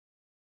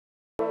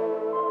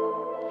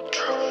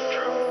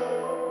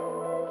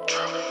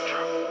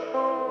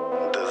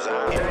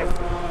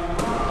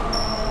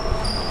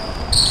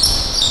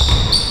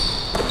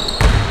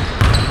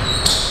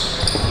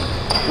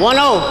1-0.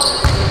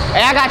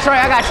 Hey, I got Trey,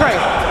 I got Trey.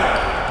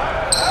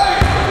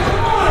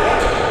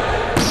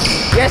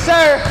 Yes,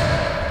 sir.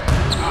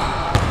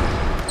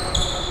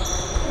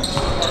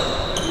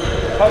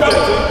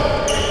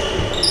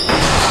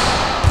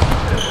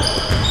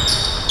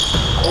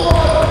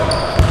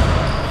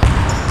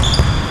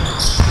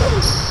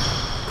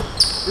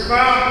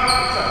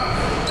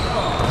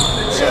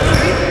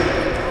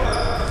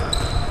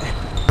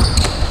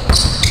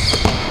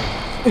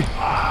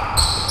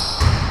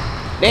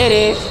 There it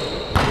is.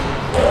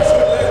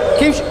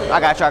 Keep. I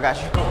got you. I got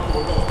you.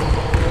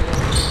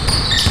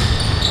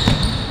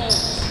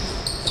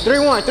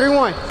 3-1.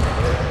 3-1.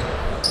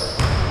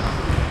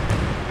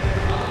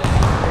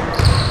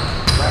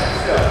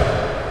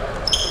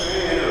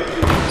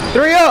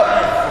 Three up.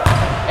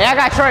 Hey, I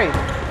got Trey.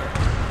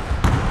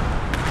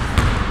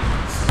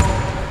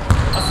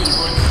 I see you,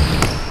 boy.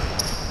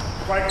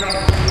 Right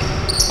coming.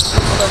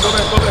 Go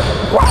back.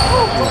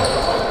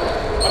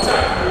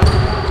 Attack.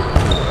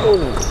 Oh.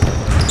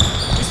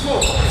 He's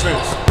small.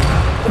 Finish.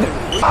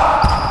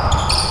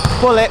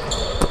 Pull it.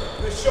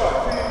 Good shot.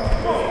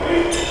 Come on,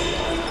 please.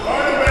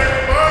 Burn it, baby.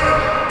 Burn it.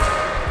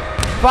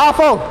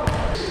 5-4.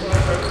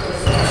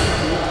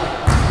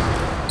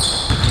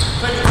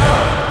 Take your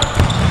time.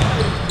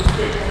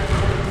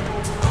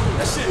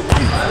 That shit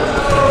weak.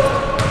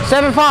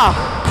 7-5.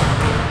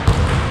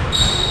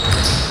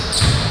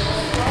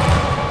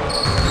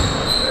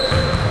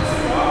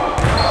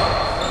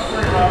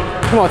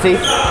 Come on, T.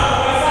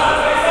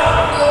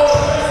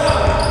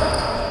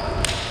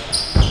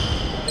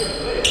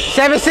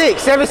 7-6.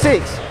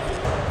 7-6.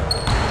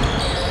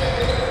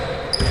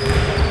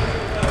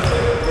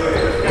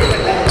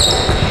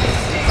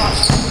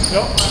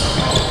 Yep.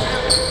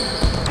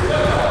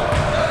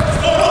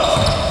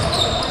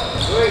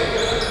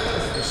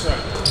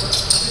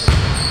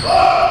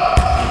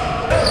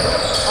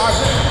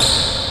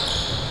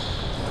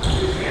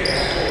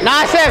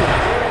 9-7.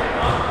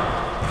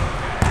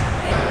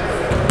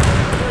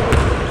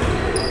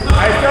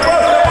 Hey, step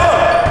up.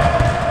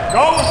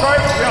 Go, Trey.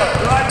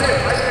 Yeah, right there.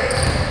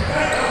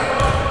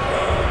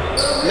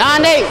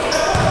 9-8.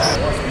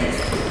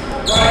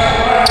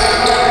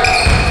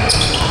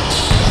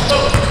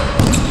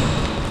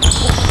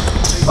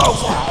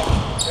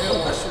 Damn,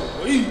 that shit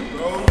weak,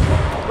 bro.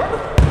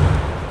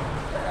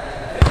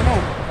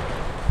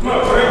 Come on,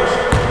 Trey.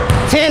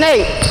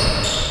 10-8.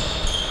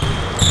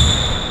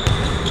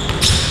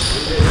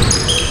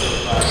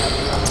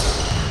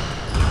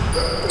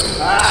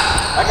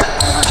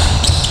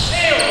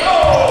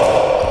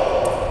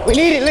 We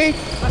need it, Lee.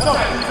 Let's go.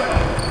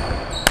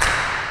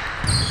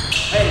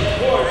 Hey,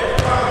 boy,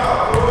 that's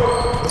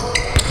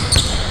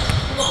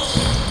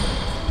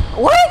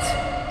What?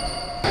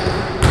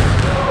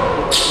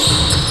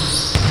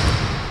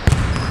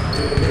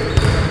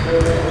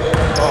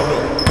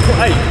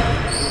 hey.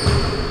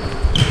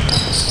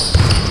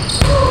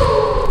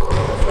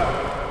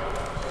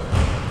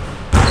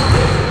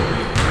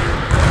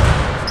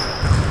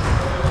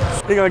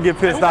 He gonna get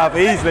pissed off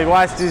easily.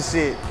 Watch this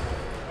shit.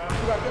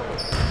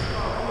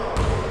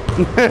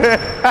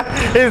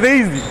 It's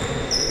easy.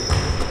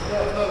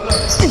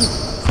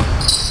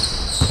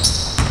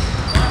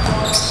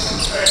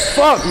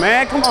 Fuck,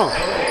 man, come on.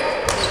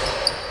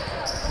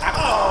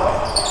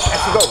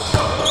 Let's go.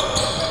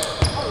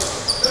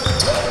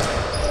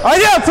 Oh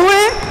yeah,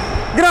 twin.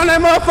 Get on that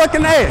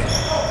motherfucking ass.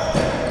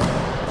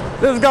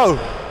 Let's go.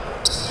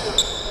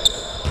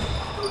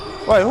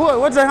 Wait,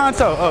 what's that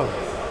honcho? Oh,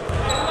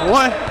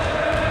 1.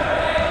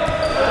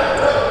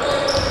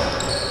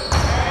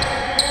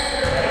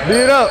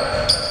 Beat it up.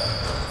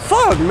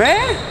 Fuck,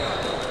 man.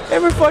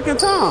 Every fucking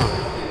time.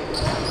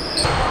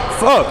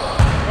 Fuck.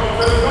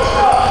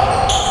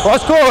 What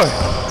score?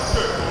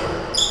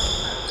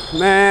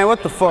 Man,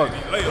 what the fuck?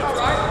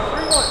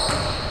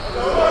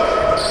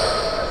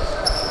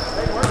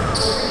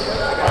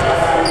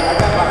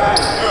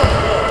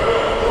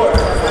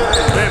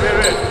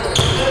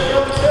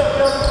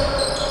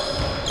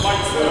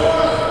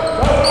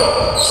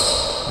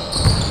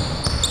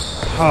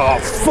 Oh,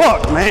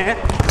 fuck, man.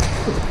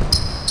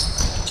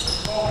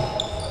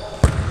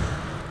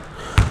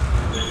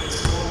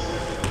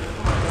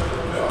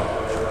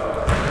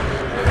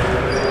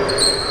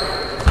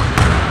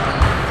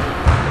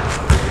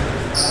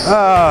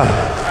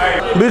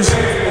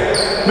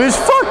 Bitch,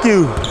 fuck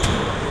you.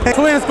 Hey,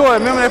 Twin scored.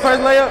 Remember that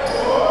first layup?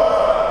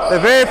 The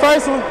very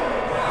first one?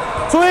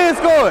 Twin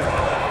scored.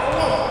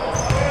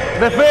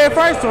 The very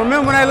first one.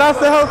 Remember when they lost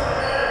that hoe?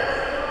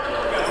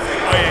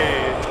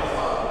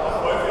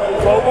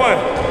 4-1.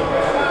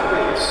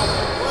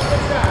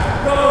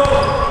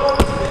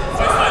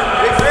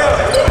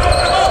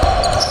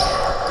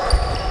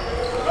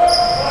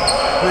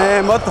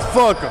 Man,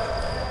 motherfucker.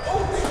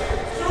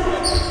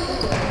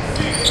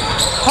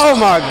 Oh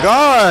my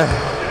God.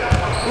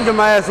 I'm getting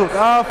my ass whooped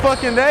all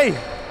fucking day.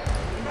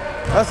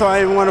 That's why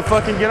I even want to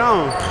fucking get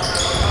on.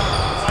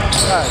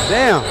 God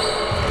damn.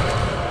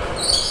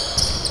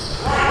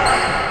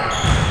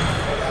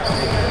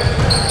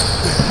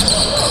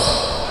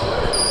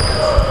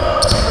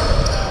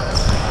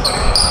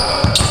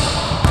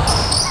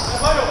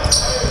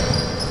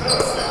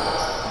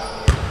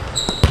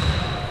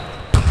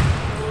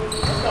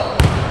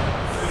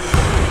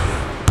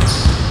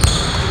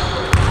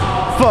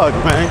 Fuck,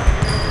 man.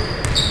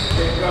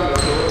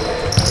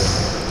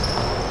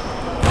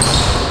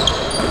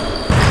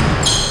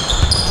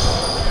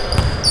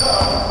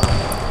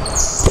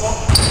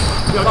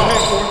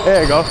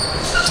 There you go.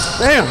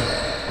 Damn.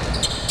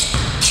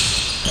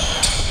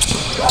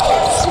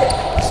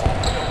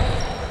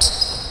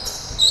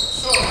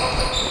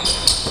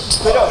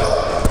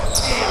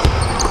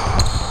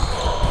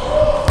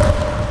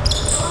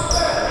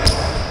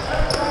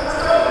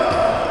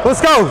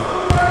 Let's go.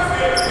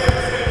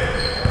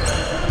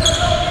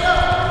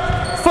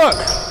 Fuck.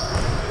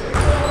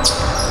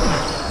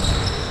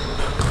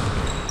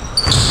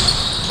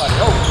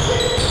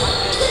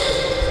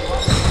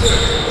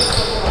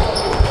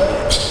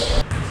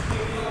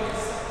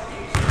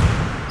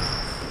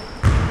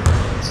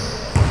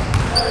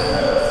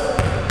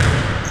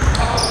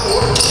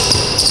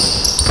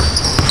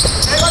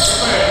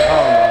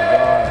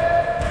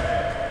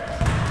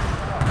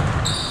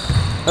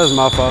 That's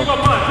my fault. Keep on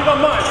mine. Keep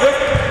on mine.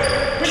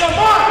 Keep on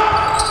mine.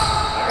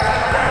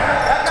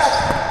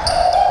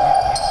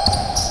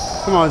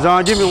 Come on,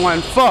 John, give me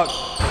one. Fuck.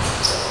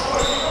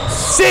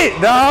 Shit,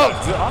 dog.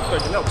 I'm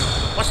thinking no.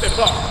 Watch that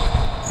block.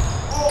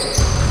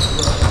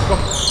 Go.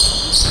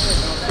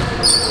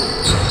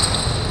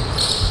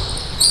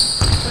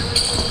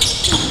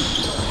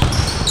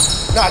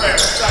 Got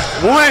it.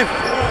 One.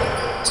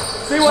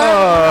 See what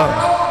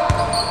happened?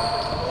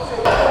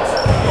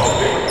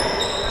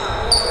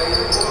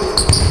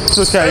 It's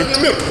okay.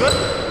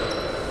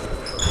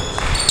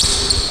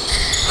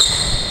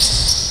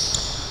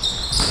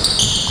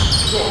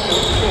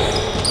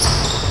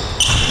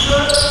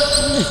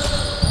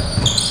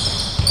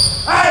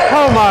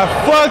 Oh my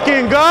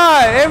fucking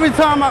God. Every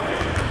time I,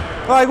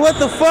 like, what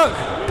the fuck?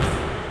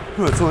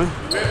 Come on, twin.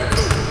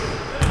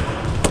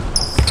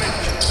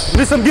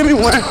 Listen, give me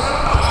one.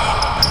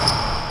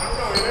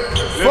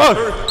 Fuck.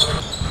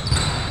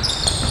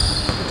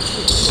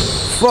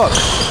 Fuck.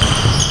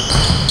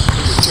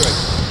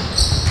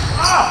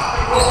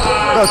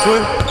 Go,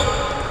 twin.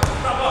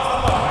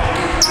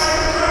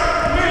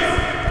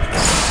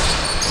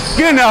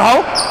 Get in there,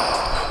 hoe.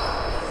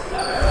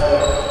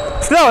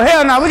 Still,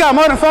 hell no, we got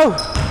more than 4.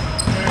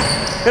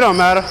 It don't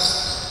matter.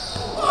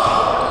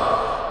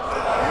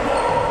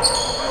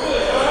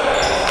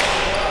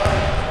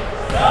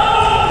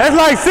 That's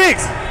like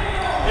 6.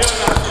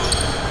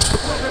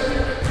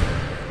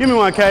 Give me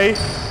one, K.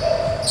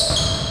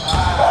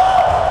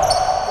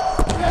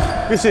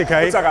 Good shit, K.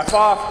 I got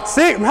 5.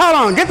 6. Hold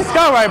on, get the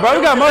score right, bro.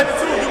 We got more. You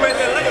made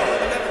that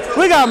layup.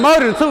 We got more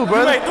than 2, bro.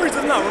 You made 3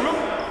 just now, remember?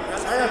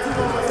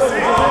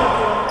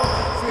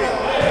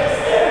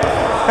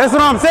 That's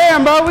what I'm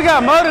saying, bro. We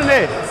got more than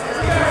that.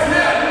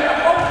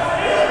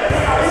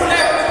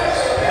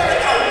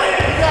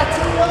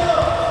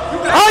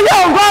 Oh,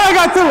 yo, bro, I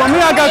got 2. I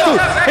mean, I got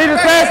 2. He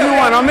just passed me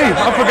one on me.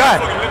 I forgot.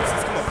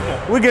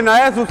 We getting our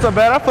ass whooped so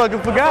bad, I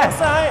fucking forgot.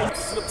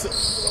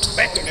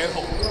 Back in that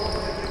hole.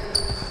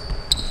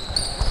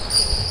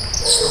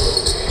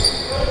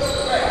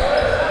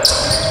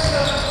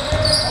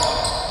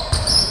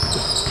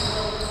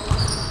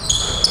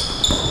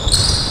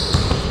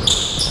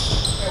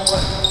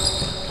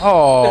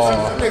 Oh.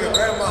 That nigga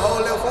grabbed my whole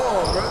left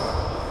arm, bro.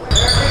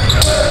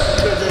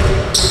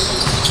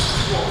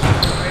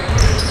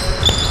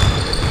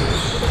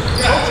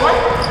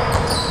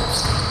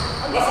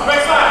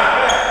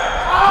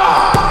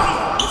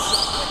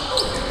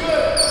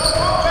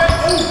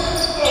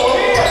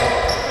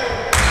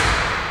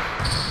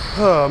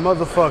 Oh,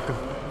 motherfucker.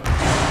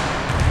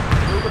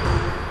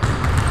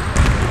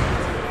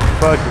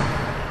 Fuck it.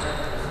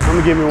 I'm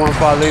gonna give me one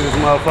before I leave this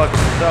motherfucker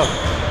for sure.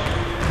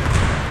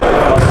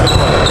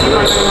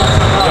 Your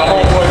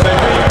homeboy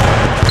Jaypee.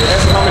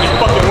 Ask him how many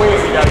fucking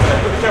wins he got today.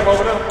 Put the camera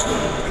over there.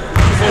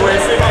 See where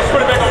he's sitting.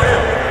 Put it back over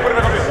here. Put it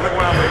back over here. Look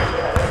where I'm at.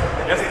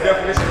 That's the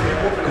definition of me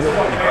whooping his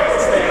fucking ass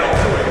and staying on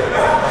to it.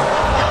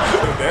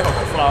 That hoe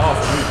gonna fly off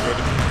of me,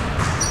 brother.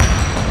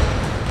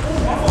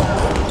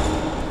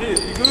 Yeah,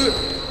 you good?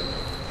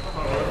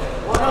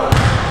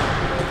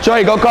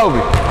 Trey, go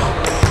Kobe.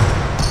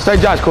 Stay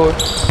Josh, Corey.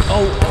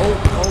 Oh,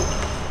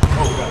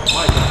 we got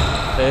Mike.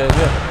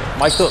 Yeah.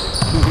 Mike's up.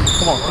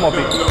 Come on,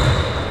 Pete.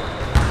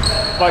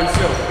 By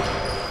yourself.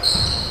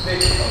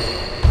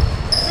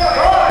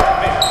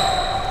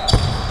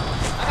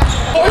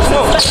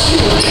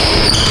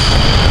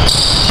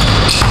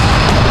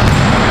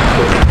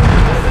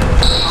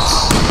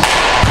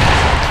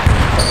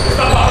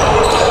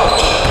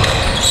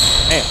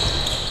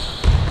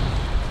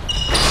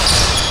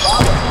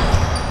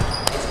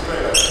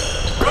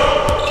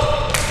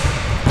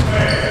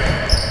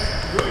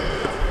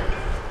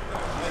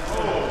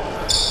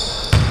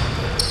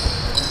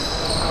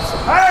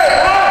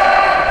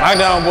 Knock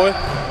down, boy.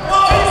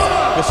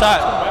 Good shot.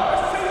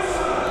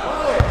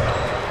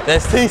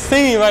 That's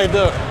TC right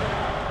there.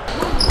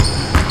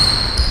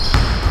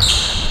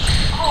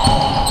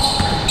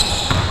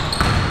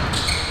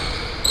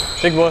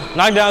 Big boy.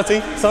 Knock down,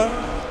 T, son.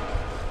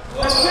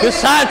 Good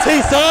shot,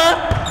 T, son.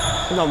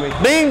 You know me.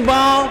 Bing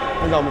bong.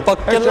 You know me.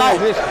 Fuck your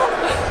life.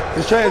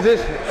 It's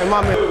transition. In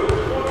my man.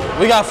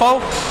 We got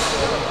 4.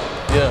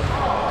 Yeah.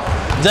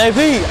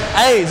 JP,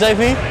 hey,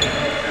 JP.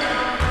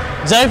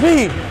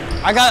 JP,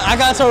 I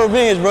got your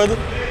revenge, brother.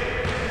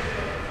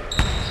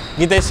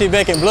 Get that shit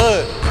back in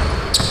blood.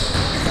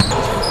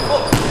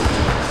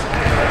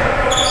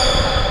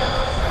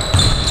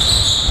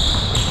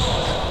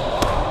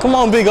 Come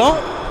on, big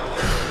aunt.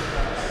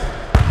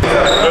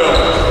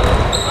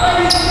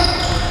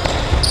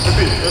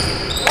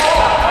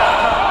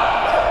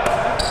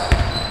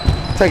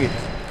 Take it.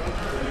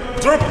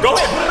 Dribble, go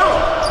ahead, put it on.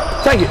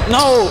 Take it.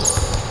 No.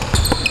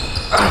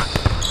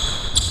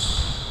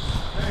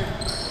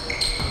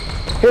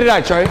 Hit it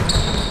out, Trey.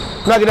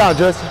 Knock it out,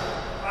 Justin. 5-0.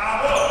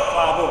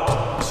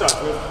 Shot,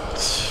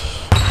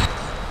 Justin.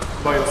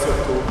 By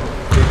yourself, cool.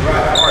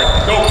 Right. All right,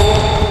 go, cool.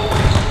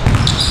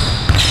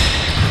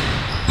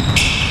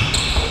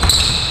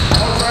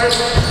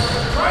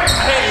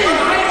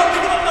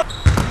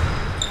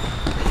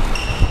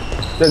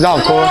 That's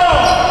out, Corey.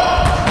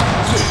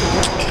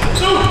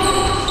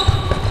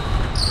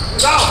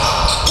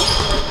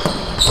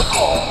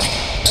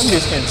 That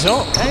bitch can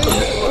jump, ain't it?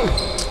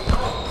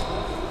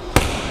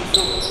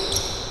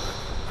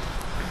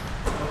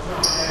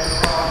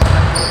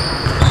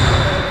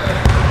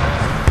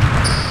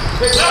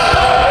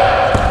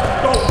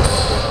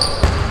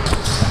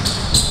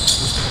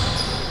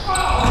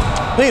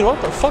 Pete, what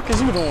the fuck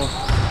is you doing?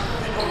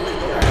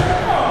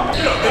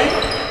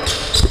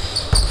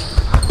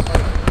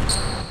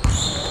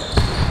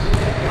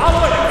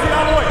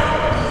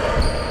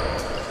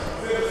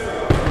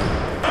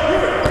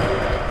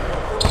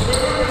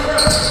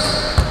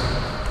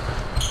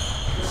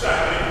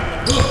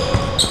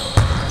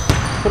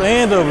 Put a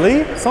hand up,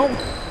 Lee. Something.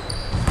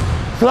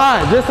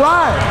 Slide, just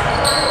slide.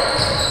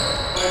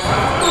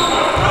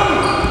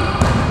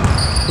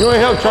 You ain't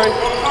help, Trey.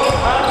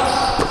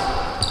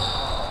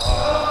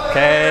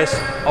 Cash.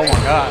 Oh my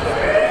God.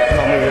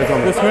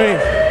 Good screen.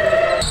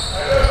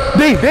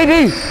 D.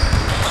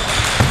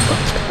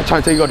 I'm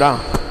trying to tell you go down.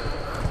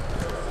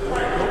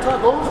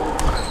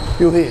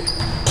 You here.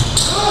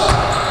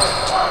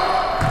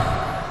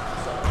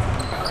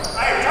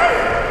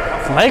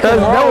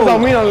 That was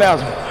on me on the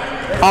last one.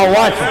 I'll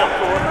watch it.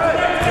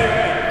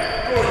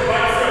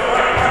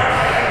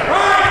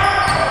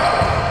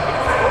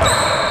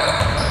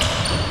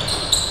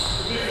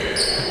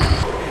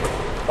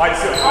 By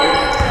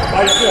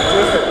yourself,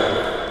 Justin.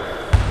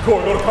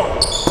 Corey, go to Cole.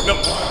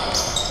 Number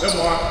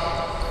one.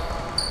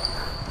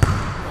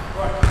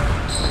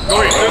 Go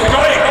ahead, Justin, go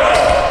ahead.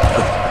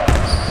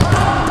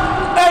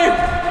 Hey!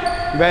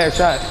 Bad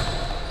shot.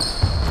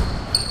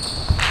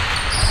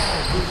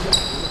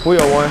 We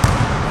are one.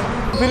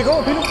 Peter,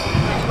 go, Peter.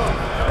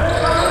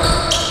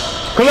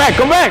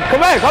 Come back.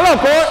 Hold on,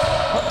 Corey.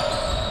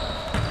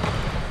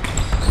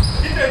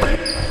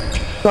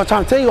 I'm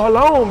trying to tell you, hold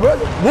on,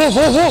 brother. Whoa.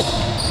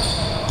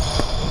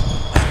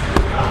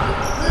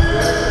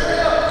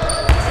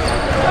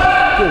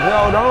 Just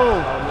held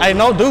on. Hey,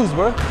 no deuce,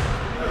 bro.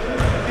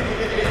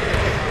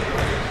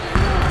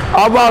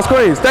 All ball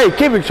screen. Stay.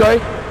 Keep it, Trey.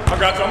 I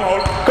got you, I'm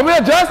holding. Come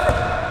here, Justin.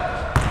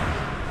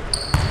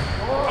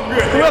 I'm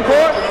good. Come here,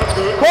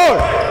 Corey.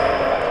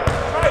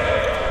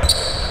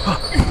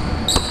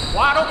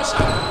 Wide open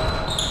shot.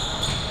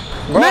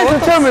 Listen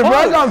to me,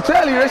 bro. I'm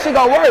telling you, that shit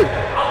gonna work.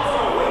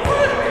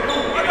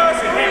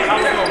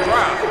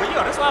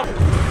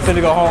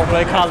 Finna go home,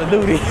 play Call of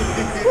Duty.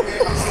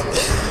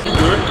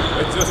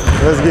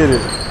 Let's get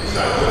it.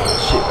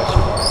 Shit.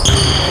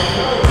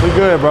 We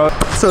good, bro.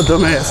 So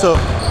dumb ass, so.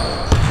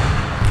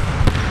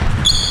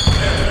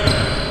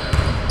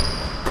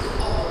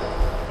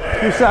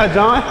 You shot,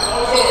 John.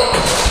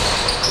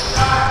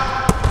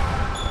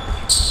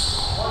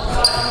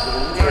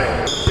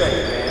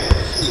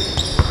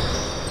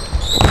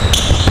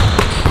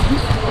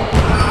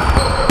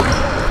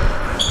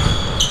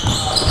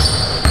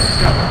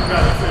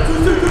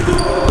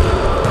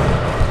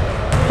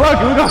 Fuck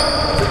it,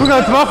 we're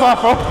gonna drop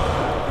off, bro.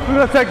 We're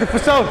gonna take it for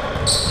sure.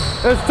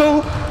 That's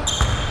 2.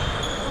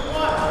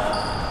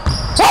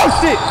 Oh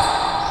shit!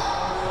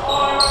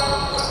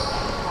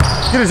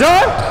 Get it,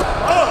 John?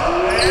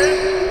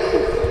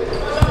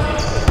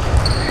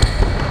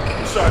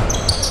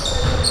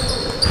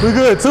 We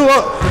good, 2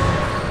 up.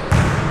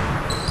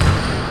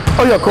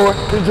 Oh yeah, Corey,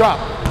 good drop.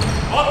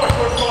 All the way,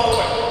 Corey, all the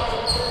way.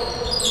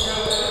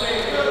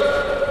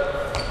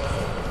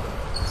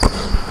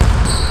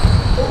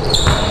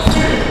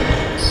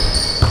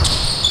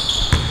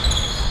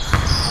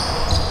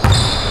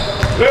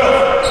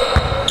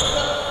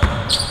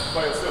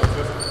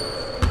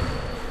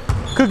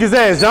 Cook his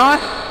ass, John.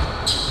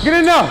 Get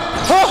in there.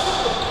 Huh?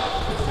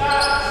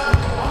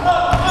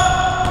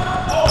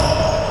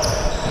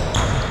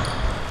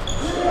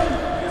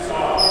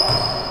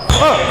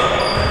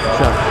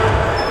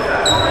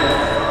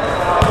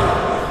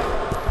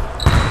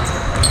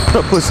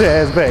 Push your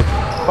ass back.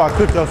 If I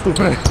cook your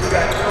stupid ass.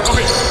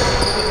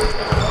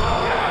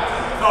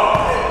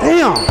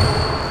 Damn.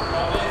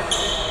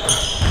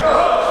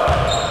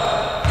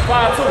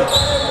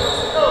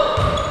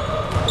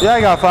 5-2. Yeah,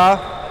 I got 5.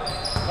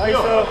 Nice,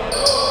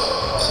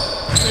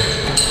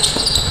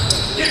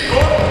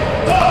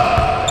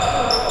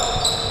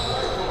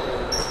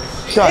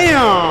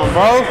 Damn,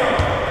 bro.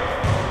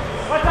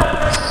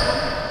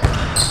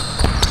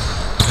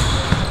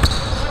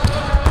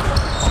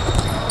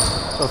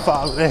 So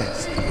foul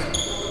ass.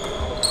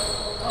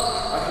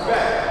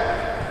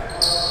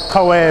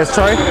 Co ass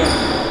Trey.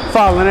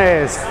 Fouling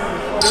ass.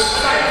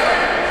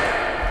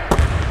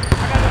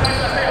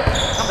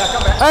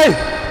 Hey,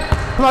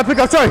 come on, pick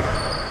up Trey.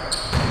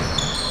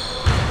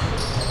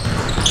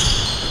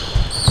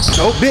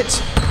 Nope,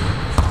 bitch.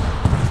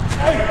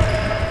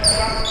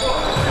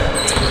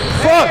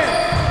 Fuck.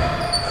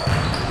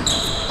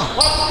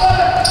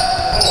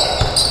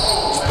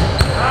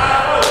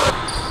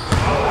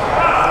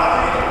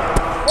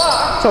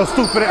 So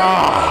stupid.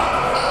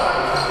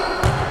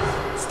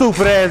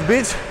 Stupid ass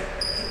bitch.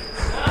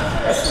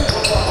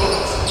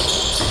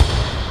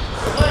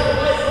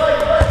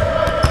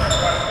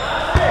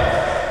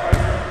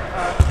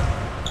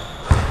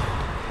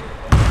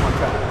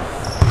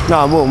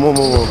 Nah, move. I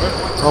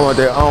don't want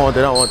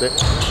that.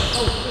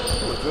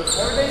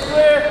 Everything's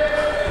clear.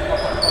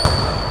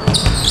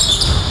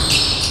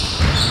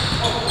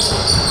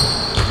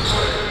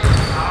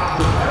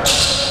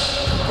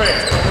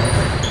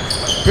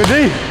 Good D.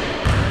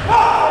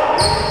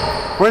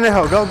 Where the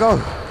hell? Go.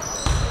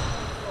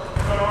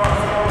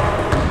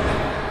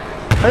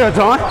 Hey,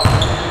 John.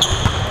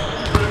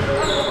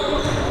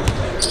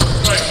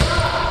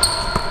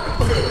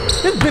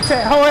 This bitch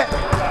at hoe at.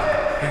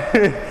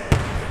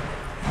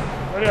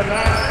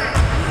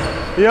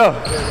 Yeah.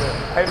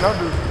 Hey, no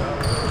dude.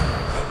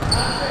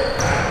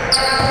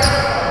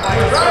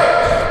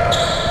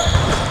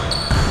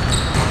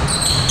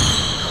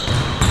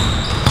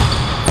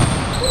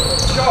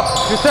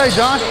 Good take,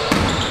 John.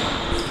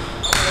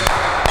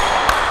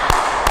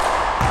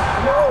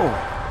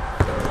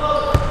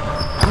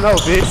 No,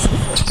 bitch.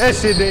 That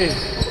shit did.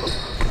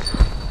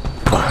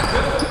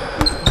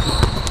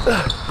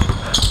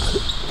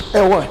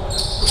 And what?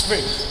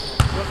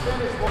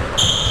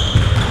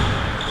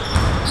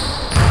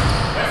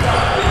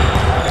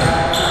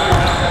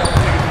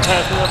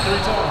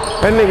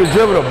 That nigga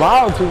dribble the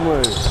ball too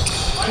much.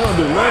 He don't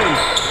do nothing.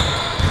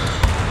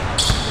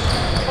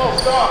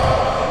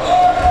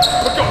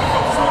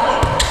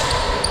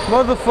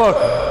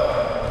 Motherfucker.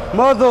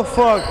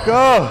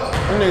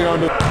 That nigga don't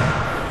do.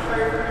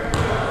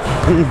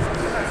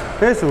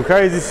 That's some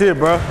crazy shit,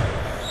 bro.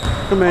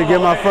 Come here and get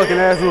my fucking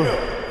ass whooped.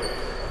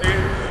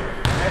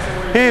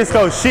 He ain't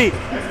score shit.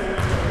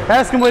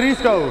 Ask him what he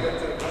scored.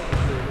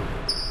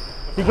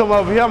 You come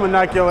over here, I'm gonna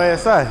knock your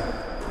ass out.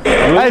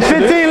 Hey,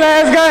 15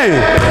 last game.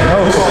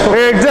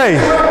 Eric J,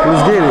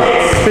 let's get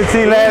it.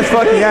 15 last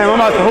fucking game. I'm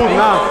about to hoop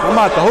now. I'm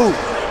about to hoop.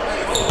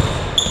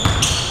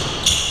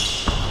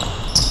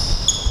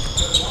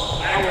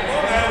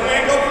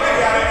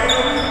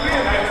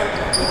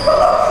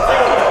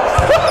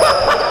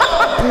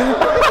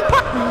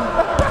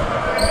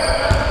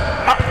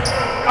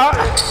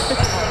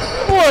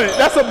 Boy,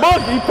 that's a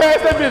bucket. He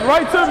passed that bitch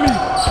right to me.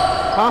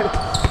 Huh?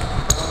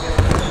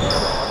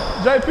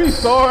 Jaypee,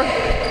 sorry.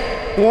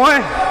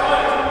 One.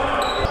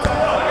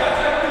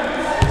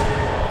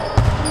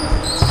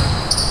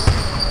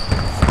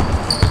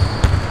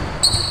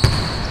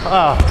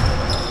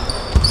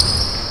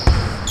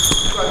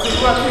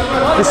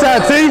 Good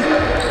shot, T.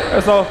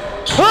 That's all.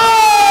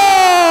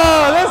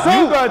 Oh, let's You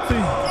hoop. got T.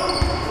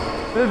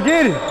 Let's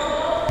get it.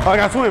 Oh, I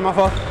got swing, my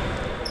fault.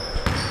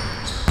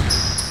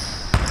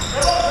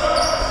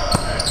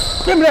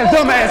 Give me that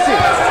dumb ass shit.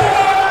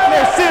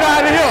 That shit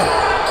out of here.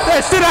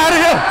 That shit out of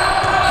here.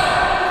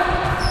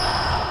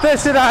 That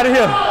shit out of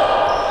here.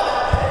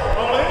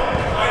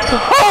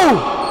 Oh!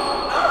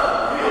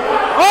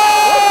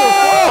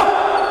 Oh!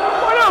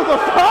 What else? A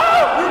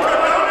foul?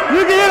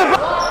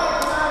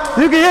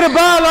 You can hit a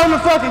ball on the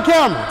fucking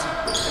camera.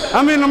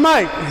 I mean the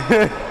mic.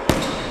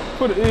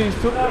 Put the ease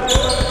to it.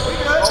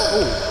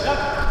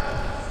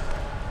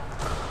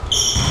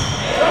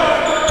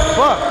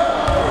 Fuck.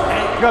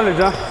 Go, Lil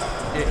John.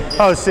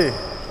 Oh shit.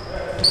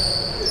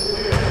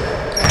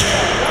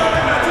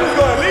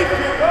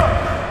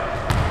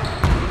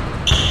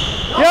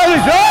 Yo,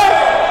 Lil John.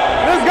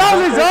 Let's go,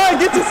 Lil John.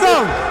 Get you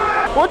some.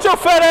 What your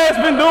fat ass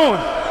been doing?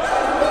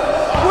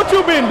 What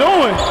you been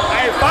doing?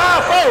 Hey, 5-4.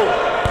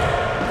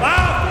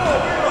 5-4.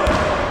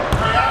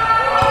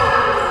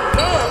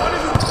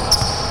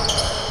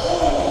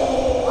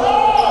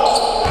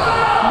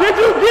 Did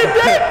you get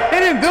that? He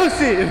didn't do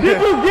shit.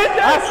 Did you get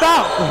that? I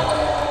stopped.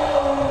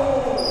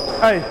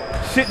 Hey,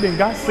 shit then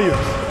got serious.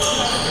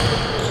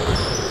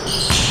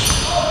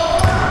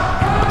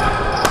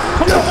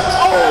 Come on.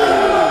 Oh!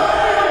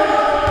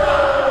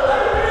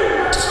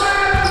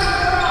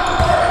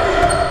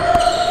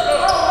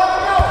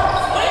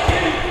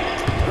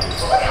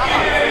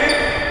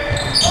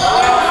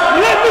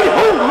 Let me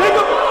hoop,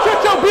 nigga. Shut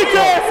your bitch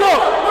ass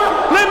up.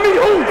 Let me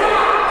hoop.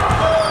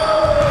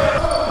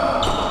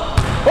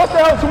 What's the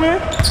hell, twin?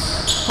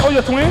 Oh,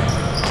 your twin?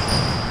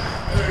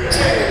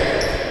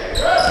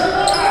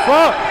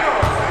 Fuck.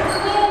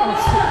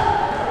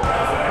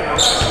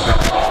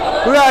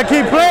 We gotta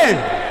keep playing.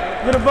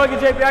 Get a bucket,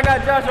 Jaypee. I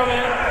got Josh over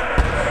here.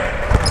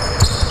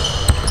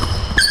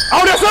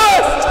 Oh, that's us!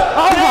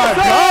 Oh my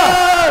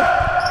God!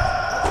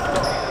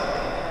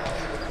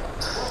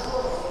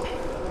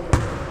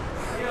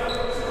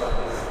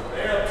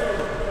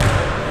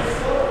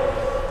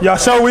 Y'all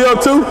sure we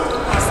up too?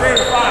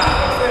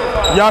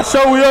 Y'all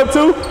sure we up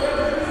too?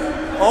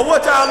 Oh,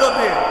 what y'all up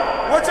there?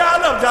 What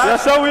y'all up, Josh? Y'all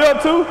sure we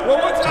up too? Well,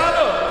 what y'all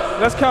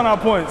up? Let's count our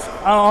points.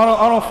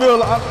 I don't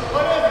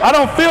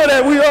feel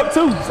that we up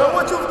too. So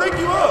what you think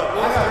you up?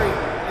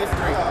 It's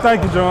three.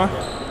 Thank you, John.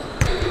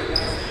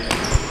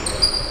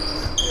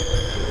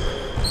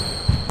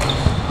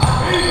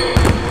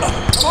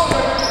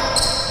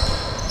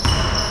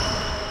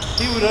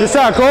 Good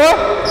shot, Cole.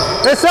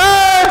 Yes, sir.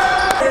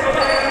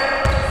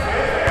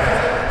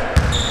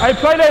 Hey,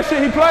 play that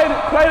shit. He played it.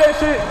 Play that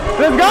shit.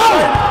 Let's go.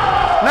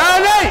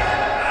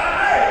 9-8.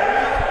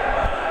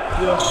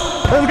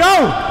 Let's go.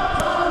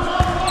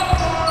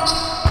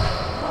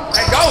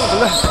 Hey, go.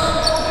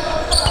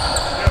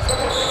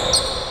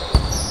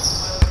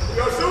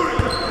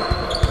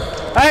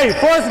 Hey,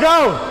 force go.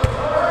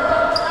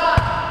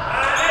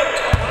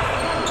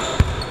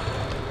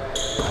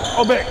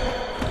 Oh, back.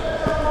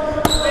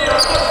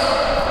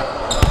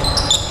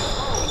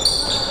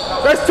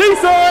 That's T,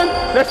 son.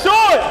 That's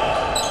short.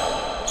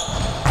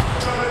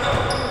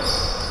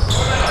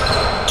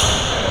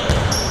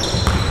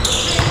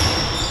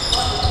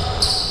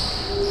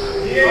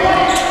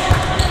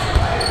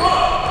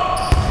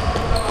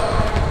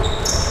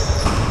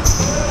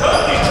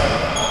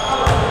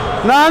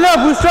 Nine up,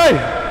 we straight.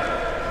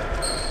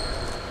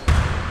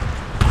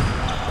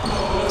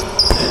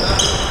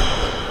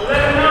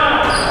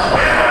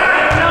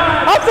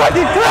 I'm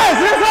fucking class,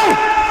 let's go.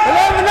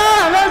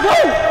 11-9, let's go.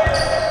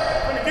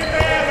 Get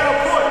their ass out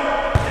court.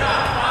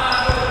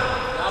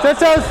 Set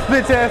your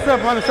bitch ass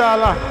up on the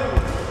sideline.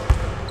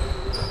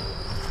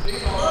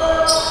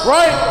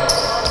 Right,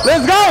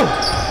 let's go.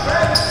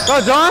 Go,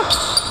 John.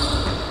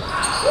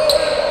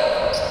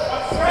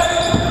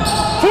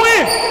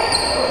 Twin.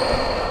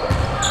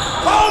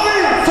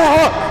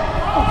 Fuck.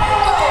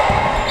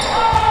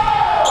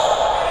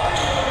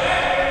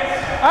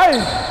 Hey.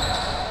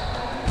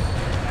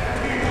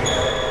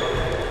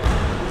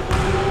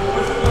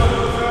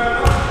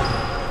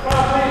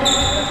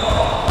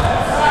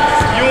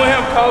 You and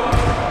him, Kobe.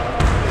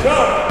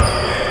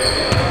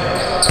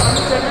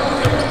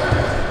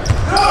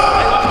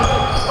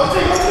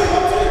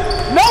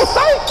 No,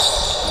 sight.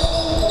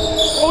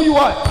 Oh, you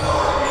what?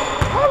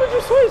 How did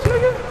you switch,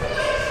 nigga?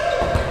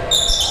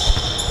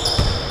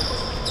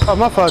 Oh,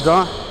 my fault,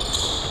 John.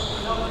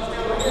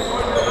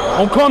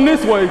 Don't come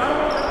this way.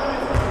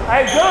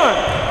 Hey, John.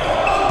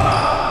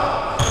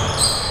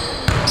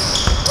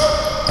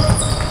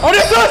 Oh,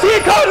 this us. He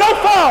ain't called no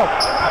foul.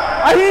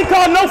 He ain't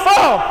called no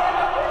foul.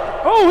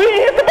 Oh, he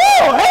ain't hit the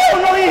ball. Hell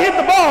no, he ain't hit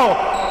the ball.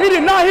 He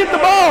did not hit the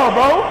ball,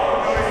 bro.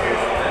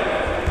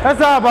 That's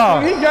our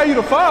ball. He gave you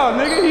the foul,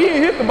 nigga. He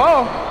ain't hit the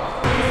ball.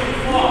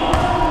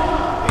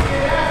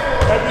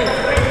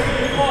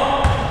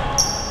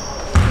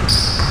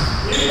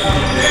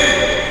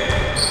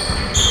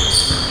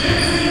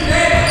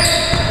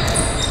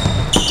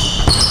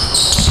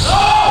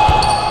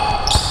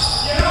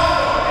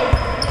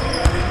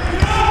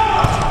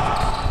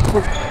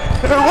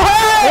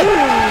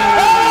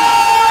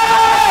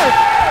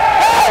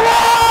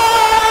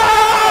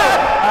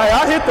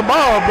 I hit the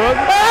ball, brother.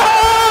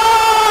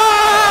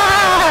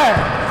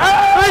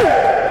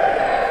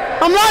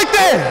 I'm like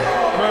that.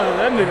 Brother,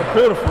 that nigga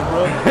pitiful,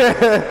 brother.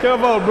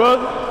 Kevo,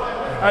 brother.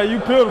 Hey, you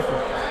pitiful.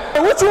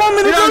 Hey, what you want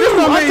me to do? This don't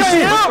I mean can't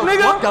shit. help,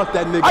 nigga. Fuck out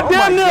that nigga. I'm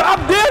down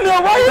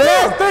there right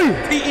here.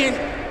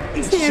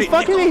 He ain't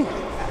fucking me.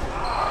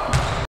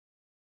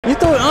 You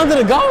threw it under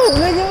the goal,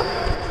 nigga.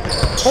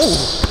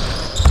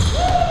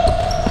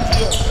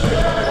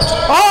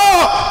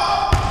 Oh!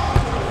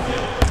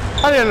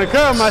 I didn't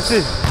curve my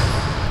shit.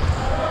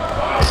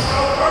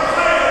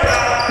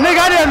 Nigga,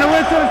 I didn't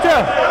win to the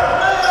chair.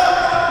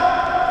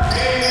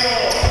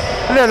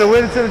 I didn't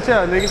win to the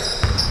chair, nigga.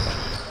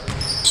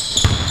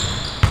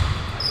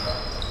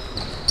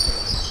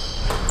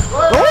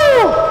 Woo!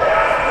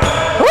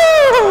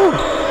 Woo!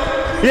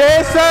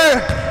 Yes,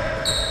 sir.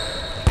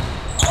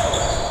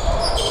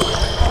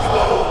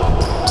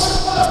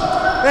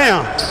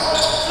 Damn.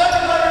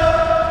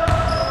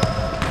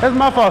 That's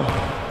my fault.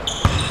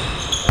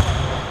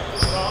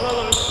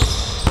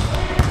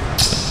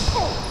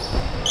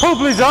 Who,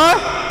 please, John?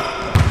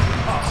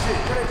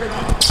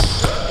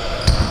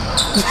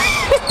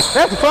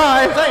 That's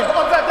fine.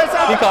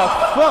 He called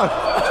fuck.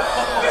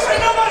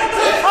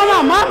 Oh,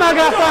 my mama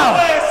got fouled.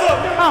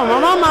 Oh, my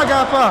mama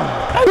got fouled.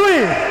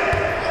 Queen.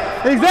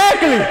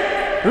 Exactly.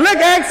 Look,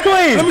 ex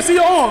Queen. Let me see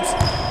your arms.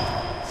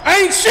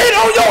 Ain't shit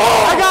on your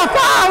arms. I got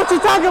fouled. What you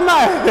talking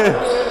about?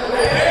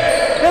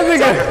 This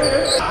nigga.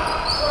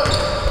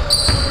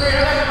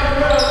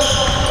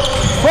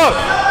 Fuck.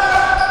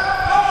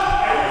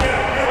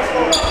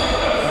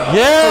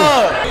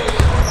 Yeah.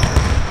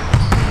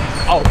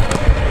 Oh.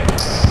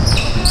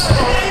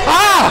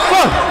 Ah,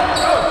 fuck.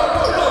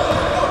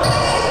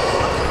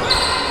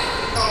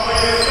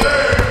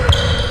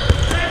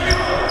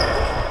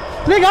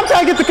 Nigga, I'm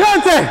trying to get the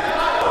contact.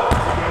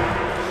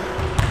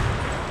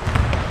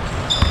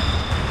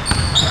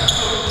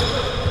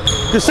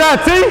 Good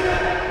shot, T.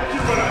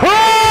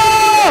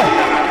 Oh!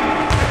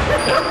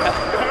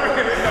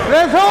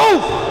 Let's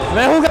hoop.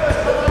 Man, who got?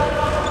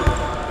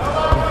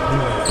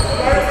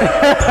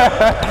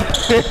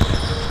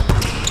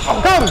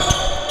 I'm coming.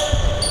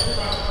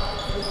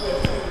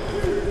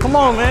 Come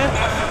on, man.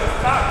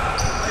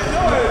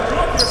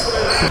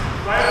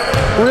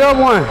 We up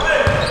one.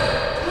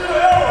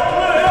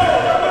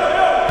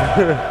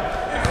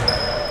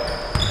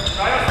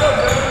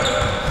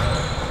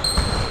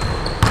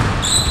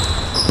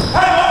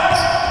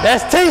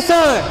 That's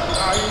T-Son.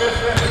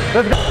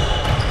 Let's go.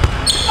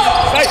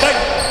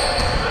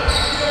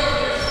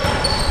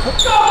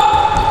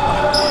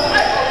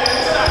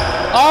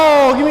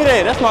 Oh, give me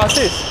that. That's my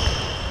assist.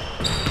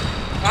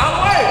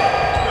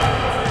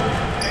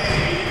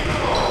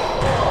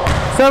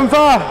 7-5.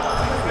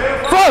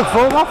 Fuck,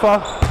 fool, my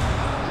fault.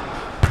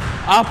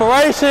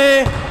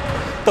 Operation.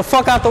 The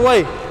fuck out the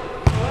way.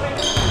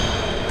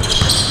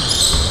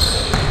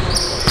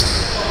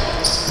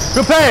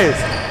 Good pass.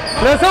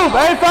 Let's hoop.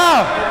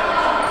 8-5.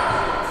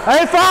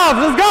 8-5.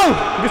 Let's go.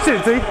 Good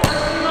shit, T.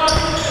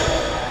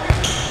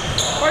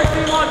 First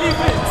team on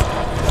defense.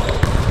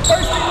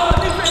 First team on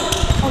defense.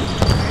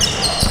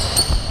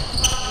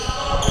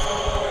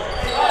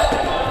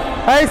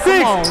 8-6.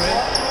 Come on, man.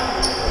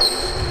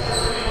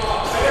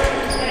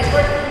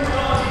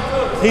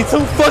 He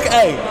too fuck.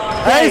 Hey.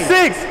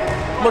 8-6.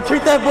 I'm gonna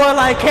treat that boy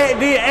like Cat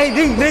did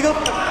AD, nigga.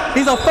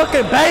 He's a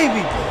fucking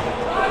baby.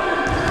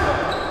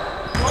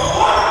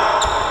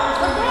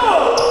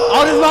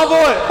 Oh, this is my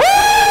boy.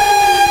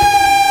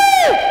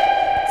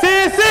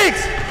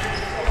 10-6.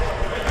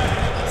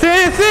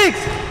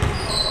 10-6.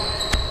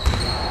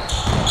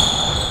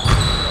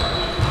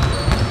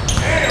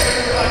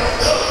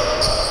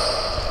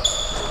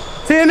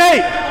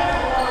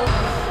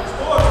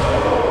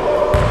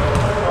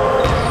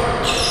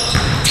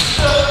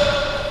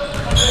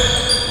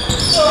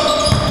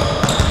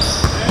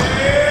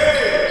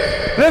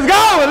 Let's go,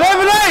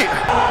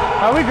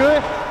 11-8. Are we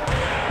good?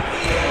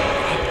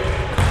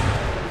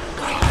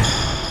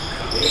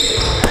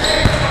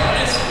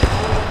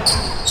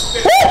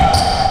 Woo!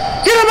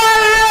 Get him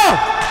out of here!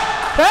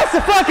 That's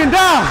the fucking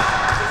down.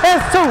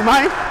 That's 2,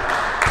 man.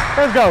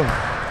 Let's go.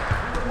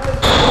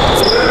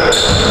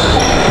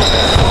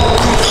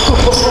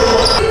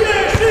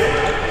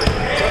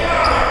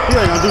 You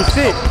ain't gonna do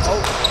shit.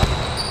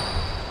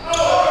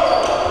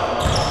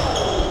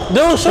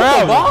 Dude, shoot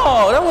the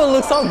ball. That would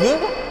look so good.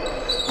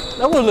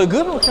 That would look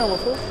good on camera,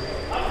 fool.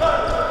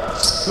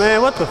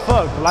 Man, what the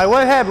fuck? Like,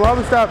 what happened? Why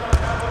we stop?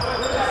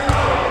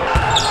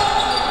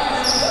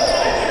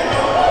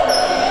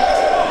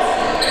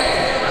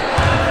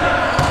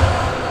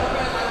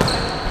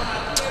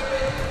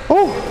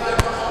 Ooh.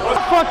 I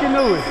fucking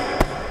knew it.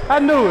 I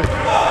knew it.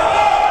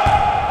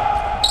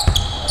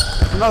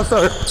 No,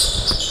 sir.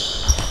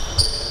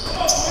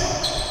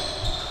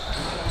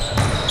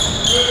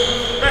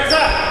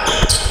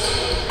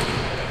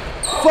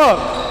 Fuck.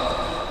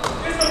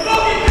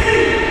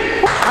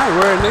 I ain't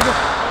worried, nigga.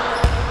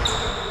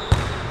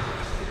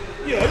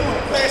 Yeah, you want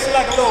to pass it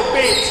like a little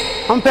bitch.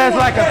 I'm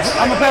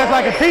gonna pass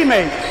like a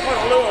teammate.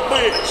 Like a little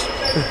bitch.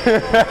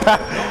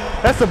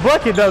 That's a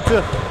bucket though,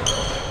 too.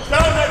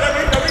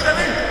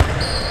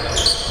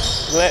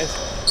 Relax.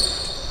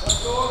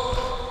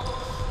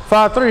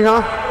 5-3,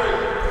 huh?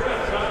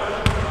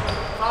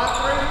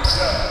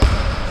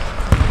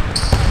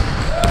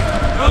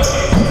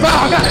 5-3.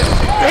 Foul, God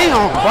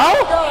damn, bro.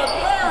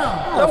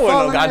 That wasn't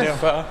no goddamn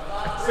foul.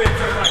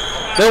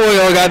 That wasn't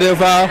no goddamn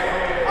foul.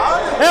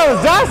 That was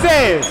Josh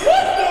ass.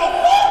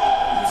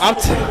 I'm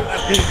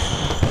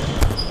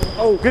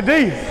Oh, good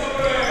D.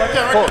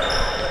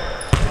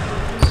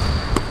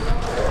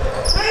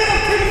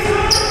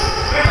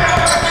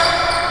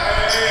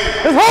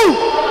 Let's hoop.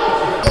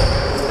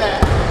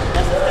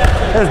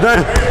 That's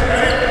done.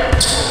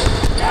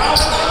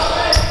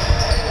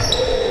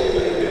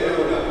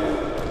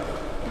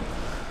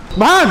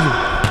 Behind you.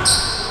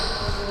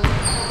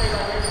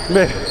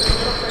 Man.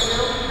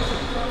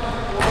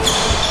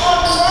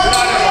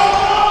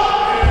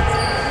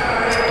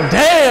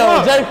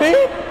 damn, Jaypee.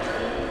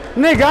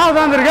 Nigga, I was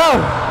under the go.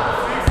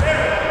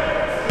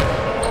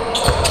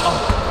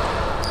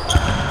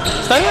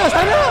 Stay up,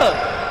 stay up.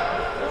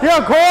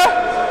 Yo, Cora.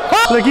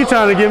 Look, you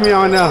trying to get me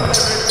on now.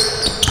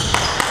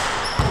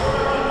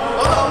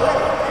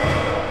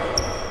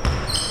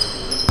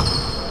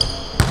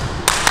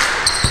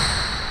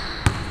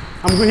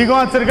 He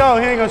going to the goal.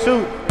 He ain't gonna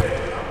shoot.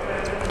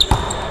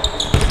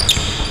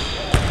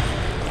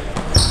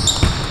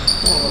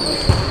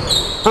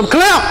 I'm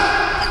clamped.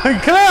 He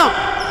clamped.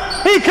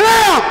 He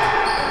clamped.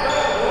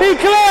 He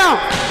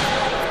clamped.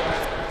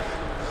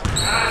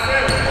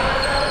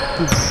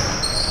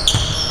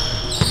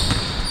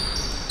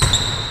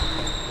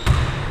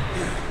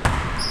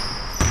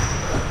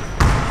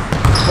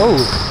 Oh,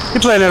 he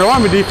playing that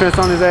Army defense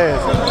on his ass.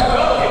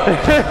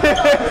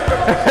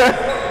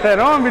 That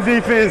Army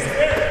defense.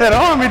 That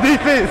Army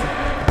defense.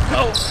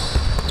 Oh.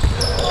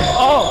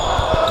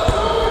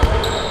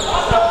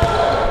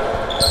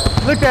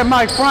 Look at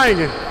Mike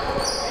Frangen.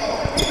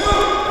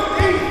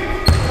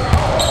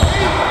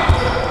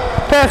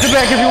 Pass it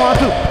back if you want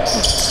to.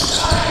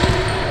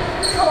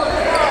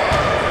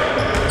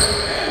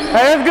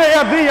 Hey, that's good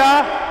FD,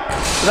 y'all.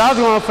 But I was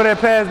going for that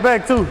pass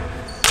back, too.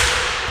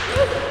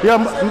 Yo,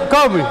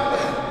 Kobe.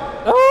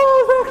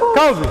 Oh,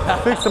 Kobe,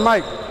 fix the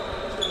mic.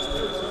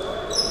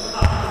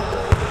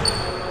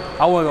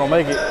 I wasn't gonna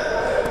make it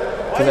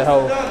to that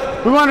hole.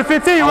 We won the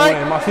 15,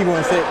 right? My feet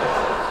went sick.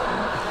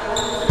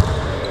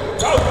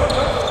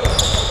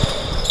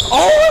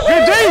 Oh,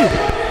 Good D!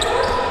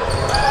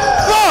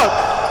 Fuck!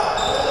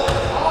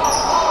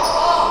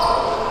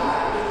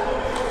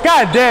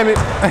 God damn it.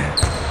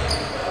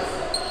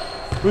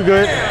 We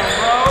good.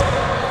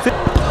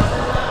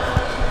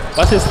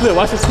 watch it slip,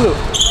 watch it slip.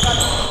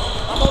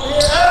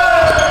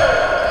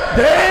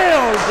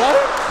 Damn, bro.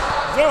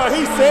 John,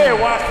 he said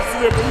watch the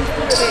slip, but he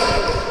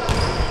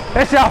still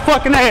That's y'all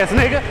fucking ass,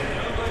 nigga.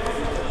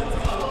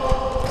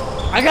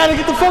 I gotta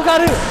get the fuck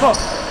out of here. Fuck.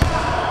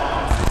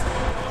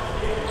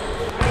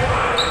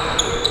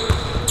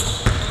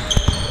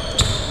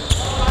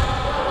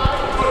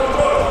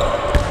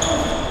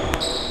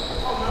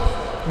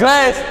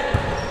 Glass.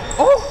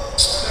 Oh.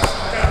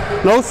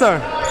 No,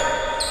 sir.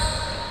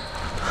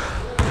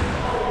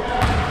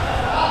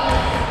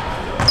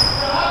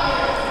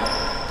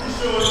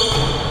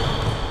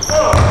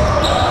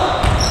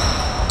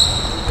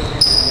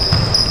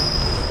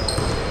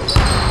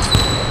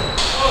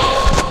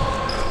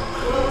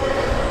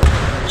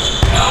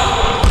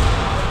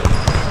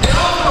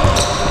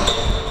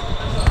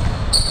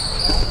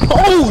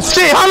 Oh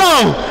shit, hold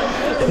on.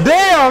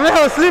 Damn, that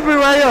was slippery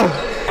right here.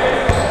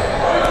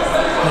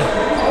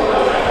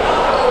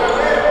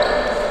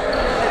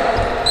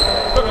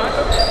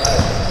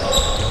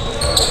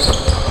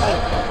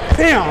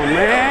 Damn,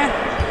 man.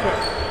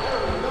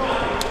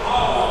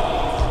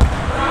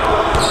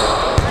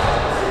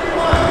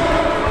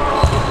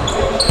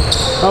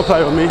 Don't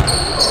play with me.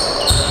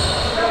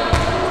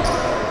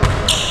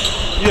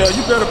 Yeah,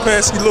 you better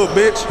pass, you little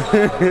bitch.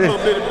 Little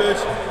bitty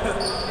bitch.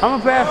 I'm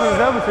gonna pass on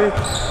double team.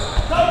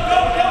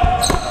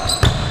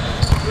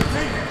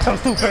 I'm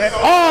stupid.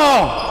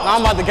 Oh!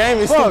 I'm about to game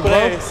me Fuck, stupid bro.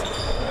 ass.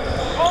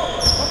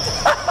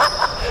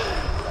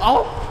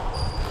 Oh!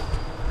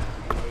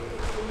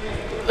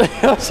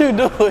 What you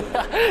doing?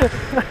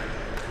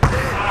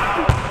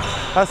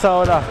 I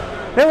saw it off.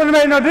 It wouldn't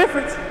have made no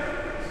difference.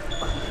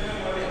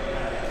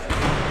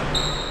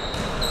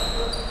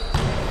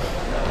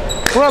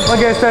 Well, I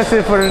guess that's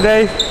it for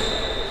today.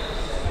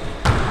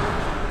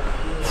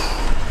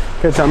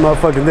 Catch y'all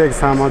motherfucking next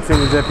time on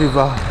TNE Jaypee.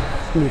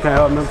 You can't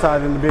help me. I'm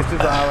tired in the bitch.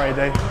 It's an alright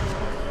day.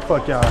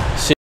 Fuck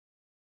y'all.